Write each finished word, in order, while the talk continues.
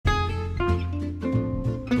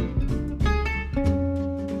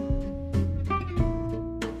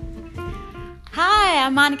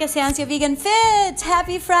I'm Monica Sancio, Vegan Fit.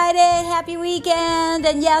 Happy Friday, happy weekend,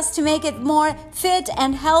 and yes, to make it more fit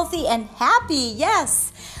and healthy and happy,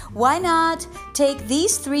 yes. Why not take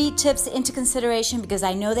these 3 tips into consideration, because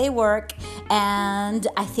I know they work and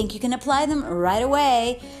I think you can apply them right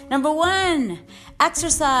away. Number 1,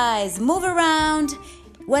 exercise, move around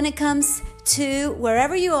when it comes to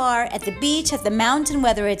wherever you are, at the beach, at the mountain,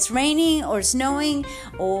 whether it's raining or snowing,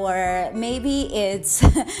 or maybe it's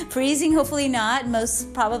freezing, hopefully not.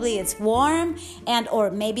 Most probably it's warm, and or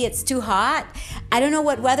maybe it's too hot. I don't know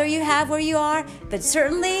what weather you have where you are, but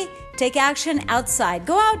certainly take action outside.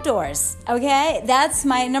 Go outdoors, okay? That's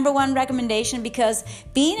my number 1 recommendation, because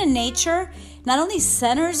being in nature not only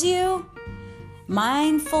centers you,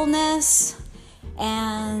 mindfulness,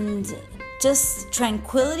 and just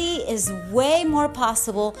tranquility is way more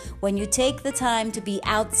possible when you take the time to be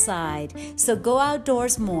outside. So go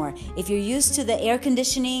outdoors more. If you're used to the air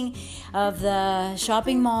conditioning of the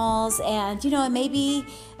shopping malls, and it may be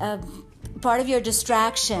part of your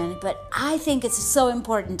distraction, but I think it's so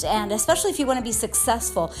important, and especially if you want to be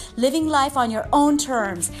successful, living life on your own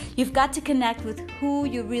terms, you've got to connect with who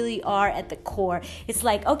you really are at the core. It's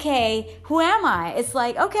like, okay, who am I? It's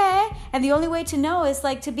like, okay, and the only way to know is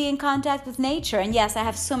like to be in contact with nature. And yes, I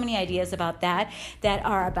have so many ideas about that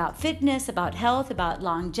are about fitness, about health, about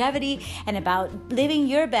longevity, and about living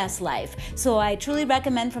your best life. So I truly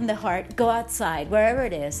recommend from the heart, go outside, wherever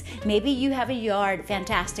it is. Maybe you have a yard,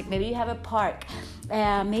 fantastic. Maybe you have a park.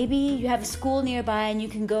 Maybe you have a school nearby and you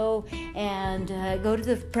can go and go to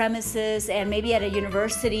the premises, and maybe at a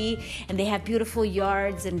university, and they have beautiful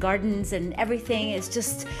yards and gardens, and everything is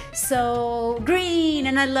just so green,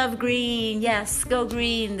 and I love green. Yes, go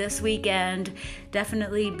green this weekend.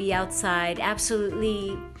 Definitely be outside.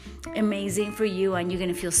 Absolutely amazing for you, and you're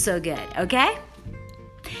going to feel so good, okay?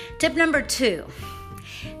 Tip number 2,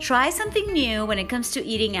 try something new when it comes to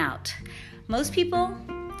eating out. Most people,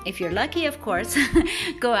 if you're lucky, of course,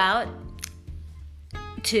 go out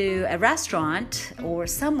to a restaurant or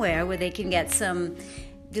somewhere where they can get some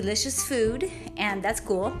delicious food, and that's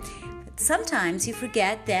cool. But sometimes you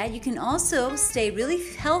forget that you can also stay really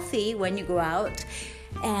healthy when you go out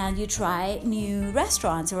and you try new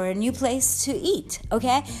restaurants or a new place to eat,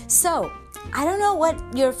 okay? So I don't know what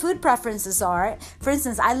your food preferences are. For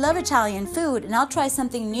instance, I love Italian food, and I'll try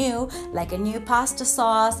something new, like a new pasta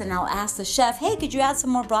sauce, and I'll ask the chef, hey, could you add some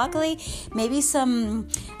more broccoli? Maybe some,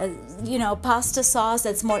 pasta sauce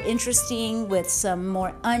that's more interesting with some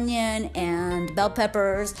more onion and bell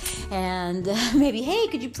peppers, and maybe, hey,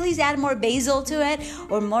 could you please add more basil to it,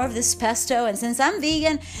 or more of this pesto? And since I'm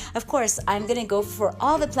vegan, of course, I'm going to go for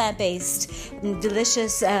all the plant-based,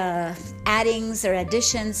 delicious addings or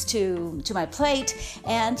additions to my plate.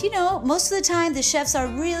 And most of the time the chefs are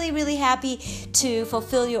really, really happy to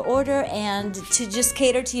fulfill your order and to just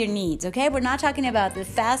cater to your needs, okay? We're not talking about the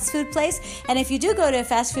fast food place. And if you do go to a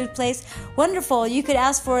fast food place, wonderful, you could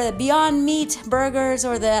ask for the Beyond Meat burgers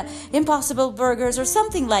or the Impossible burgers or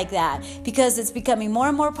something like that, because it's becoming more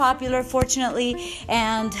and more popular, fortunately.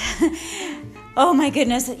 And oh my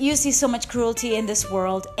goodness, you see so much cruelty in this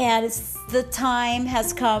world, and the time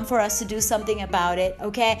has come for us to do something about it,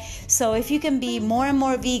 okay? So if you can be more and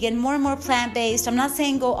more vegan, more and more plant-based, I'm not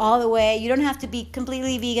saying go all the way. You don't have to be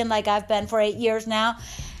completely vegan like I've been for 8 years now.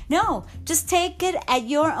 No, just take it at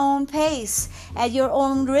your own pace, at your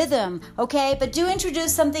own rhythm, okay? But do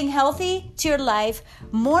introduce something healthy to your life,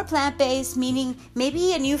 more plant-based, meaning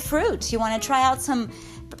maybe a new fruit. You want to try out some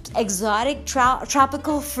exotic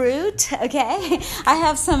tropical fruit, okay? I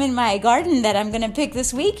have some in my garden that I'm going to pick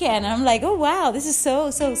this weekend. I'm like, oh wow, this is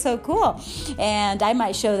so cool. And I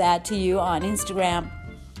might show that to you on Instagram.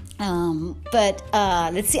 But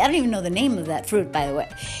let's see, I don't even know the name of that fruit, by the way.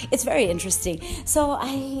 It's very interesting. So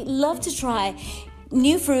I love to try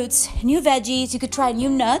new fruits, new veggies. You could try new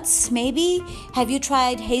nuts, maybe. Have you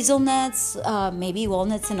tried hazelnuts? Maybe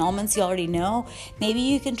walnuts and almonds, you already know. Maybe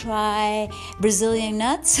you can try Brazilian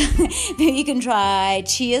nuts. Maybe you can try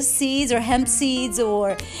chia seeds or hemp seeds,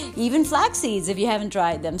 or even flax seeds if you haven't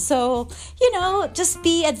tried them. So, just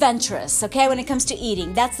be adventurous, okay, when it comes to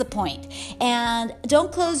eating. That's the point. And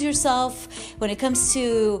don't close yourself when it comes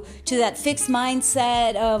to that fixed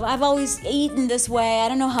mindset of, I've always eaten this way. I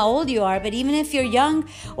don't know how old you are, but even if you're young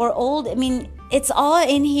or old, it's all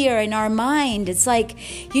in here in our mind. It's like,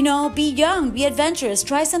 be young, be adventurous,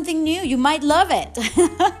 try something new. You might love it.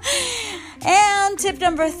 And tip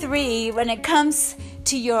number 3, when it comes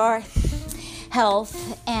to your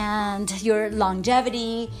health and your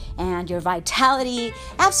longevity and your vitality,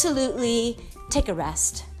 absolutely take a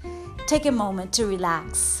rest. Take a moment to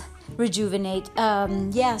relax. rejuvenate.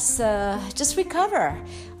 Just recover.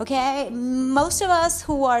 Okay, most of us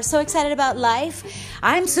who are so excited about life,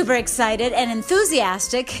 I'm super excited and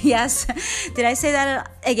enthusiastic. Yes, did I say that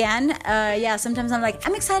again? Sometimes I'm like,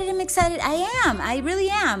 I'm excited. I really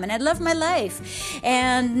am, and I love my life.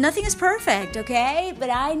 And nothing is perfect, okay? But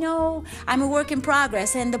I know I'm a work in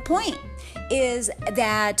progress, and the point is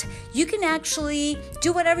that you can actually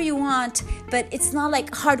do whatever you want, but it's not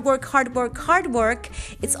like hard work.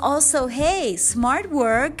 It's also, hey, smart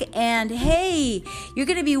work, and hey, you're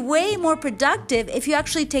going to be way more productive if you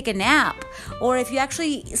actually take a nap or if you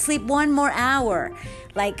actually sleep 1 more hour.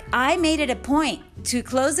 Like, I made it a point to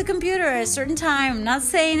close the computer at a certain time. I'm not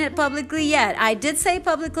saying it publicly yet. I did say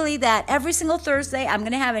publicly that every single Thursday I'm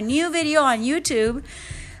going to have a new video on YouTube.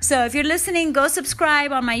 So if you're listening, go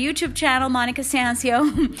subscribe on my YouTube channel, Monica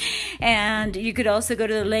Sancio. And you could also go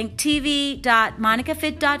to the link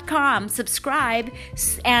tv.monicafit.com, subscribe,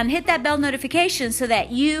 and hit that bell notification so that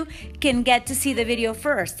you can get to see the video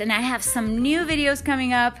first. And I have some new videos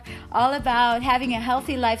coming up all about having a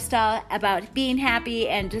healthy lifestyle, about being happy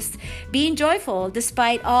and just being joyful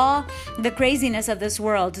despite all the craziness of this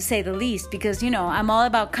world, to say the least, because, I'm all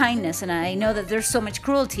about kindness, and I know that there's so much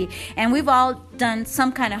cruelty, and we've all done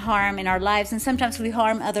some kind of harm in our lives, and sometimes we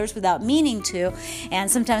harm others without meaning to, and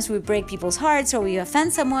sometimes we break people's hearts or we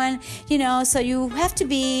offend someone, so you have to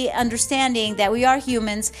be understanding that we are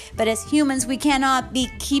humans, but as humans we cannot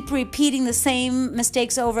keep repeating the same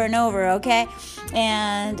mistakes over and over, okay?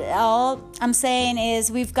 And all I'm saying is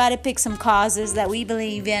we've got to pick some causes that we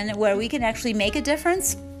believe in where we can actually make a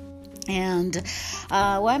difference. And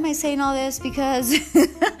why am I saying all this? Because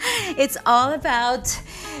it's all about,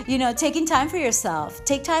 taking time for yourself.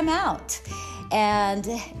 Take time out. And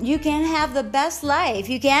you can have the best life.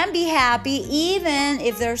 You can be happy even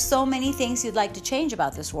if there's so many things you'd like to change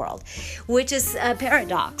about this world, which is a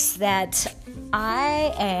paradox that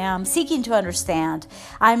I am seeking to understand.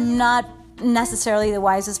 I'm not necessarily the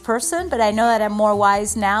wisest person, but I know that I'm more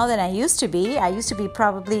wise now than I used to be. I used to be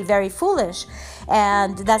probably very foolish.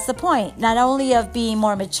 And that's the point, not only of being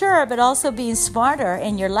more mature, but also being smarter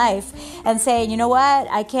in your life and saying, you know what,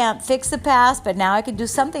 I can't fix the past, but now I can do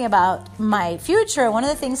something about my future. One of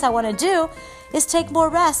the things I want to do is take more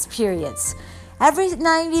rest periods. Every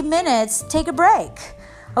 90 minutes, take a break.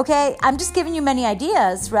 Okay, I'm just giving you many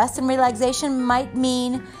ideas. Rest and relaxation might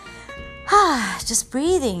mean just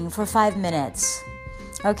breathing for 5 minutes.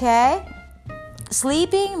 Okay?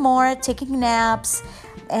 Sleeping more, taking naps,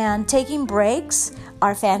 and taking breaks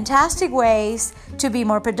are fantastic ways to be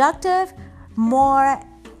more productive, more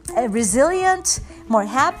resilient, more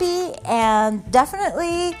happy, and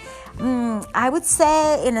definitely, I would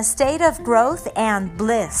say, in a state of growth and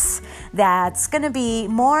bliss that's going to be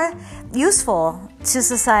more useful to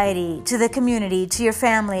society, to the community, to your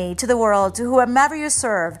family, to the world, to whomever you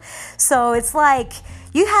serve. So it's like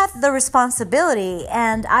you have the responsibility,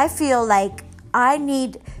 and I feel like I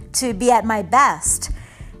need to be at my best,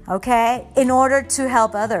 okay, in order to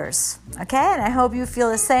help others, okay? And I hope you feel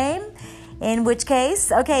the same, in which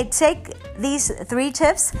case, okay, take these 3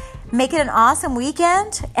 tips, make it an awesome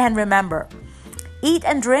weekend, and remember, eat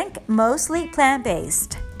and drink mostly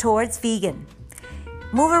plant-based towards vegan.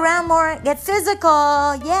 Move around more, get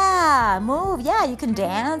physical, move, you can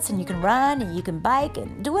dance, and you can run, and you can bike,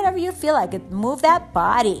 and do whatever you feel like, move that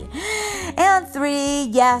body. And 3,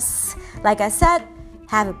 yes, like I said,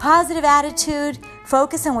 have a positive attitude,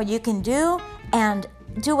 focus on what you can do, and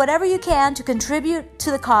do whatever you can to contribute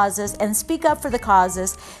to the causes and speak up for the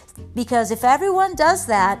causes, because if everyone does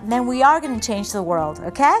that, then we are going to change the world,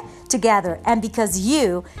 okay? Together. And because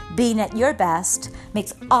you, being at your best,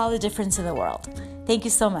 makes all the difference in the world. Thank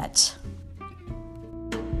you so much.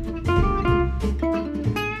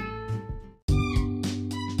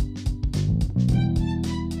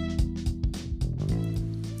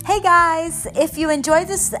 Hey guys, if you enjoyed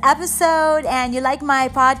this episode and you like my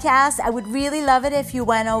podcast, I would really love it if you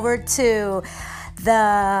went over to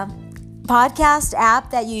the podcast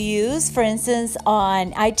app that you use, for instance,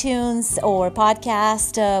 on iTunes or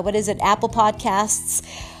Apple Podcasts.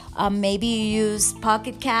 Maybe you use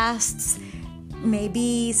Pocket Casts,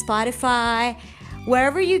 maybe Spotify,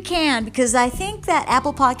 wherever you can, because I think that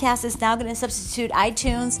Apple Podcasts is now going to substitute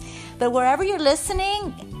iTunes. But wherever you're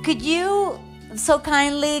listening, could you so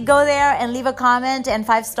kindly go there and leave a comment and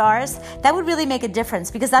 5 stars? That would really make a difference,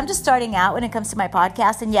 because I'm just starting out when it comes to my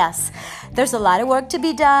podcast, and yes, there's a lot of work to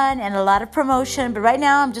be done and a lot of promotion, but right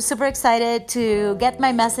now I'm just super excited to get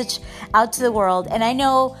my message out to the world. And I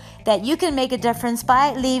know that you can make a difference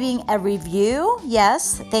by leaving a review.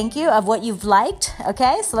 Yes, thank you, of what you've liked.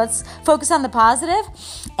 Okay, so let's focus on the positive.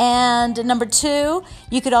 And number 2,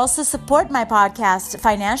 you could also support my podcast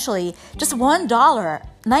financially. Just $1.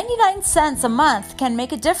 99 cents a month can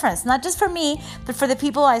make a difference, not just for me, but for the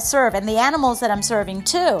people I serve and the animals that I'm serving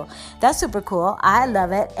too. That's super cool. I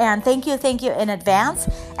love it. And thank you in advance.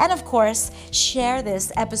 And of course, share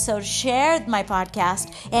this episode, share my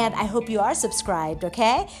podcast, and I hope you are subscribed,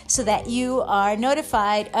 okay? So that you are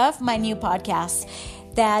notified of my new podcasts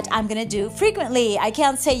that I'm going to do frequently. I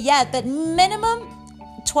can't say yet, but minimum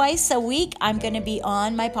twice a week, I'm going to be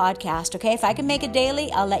on my podcast, okay? If I can make it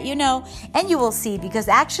daily, I'll let you know, and you will see, because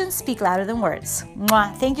actions speak louder than words.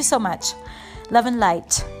 Mwah. Thank you so much. Love and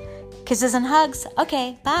light. Kisses and hugs.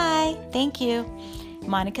 Okay, bye. Thank you.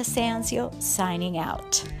 Monica Sanzio signing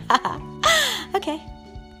out. Okay.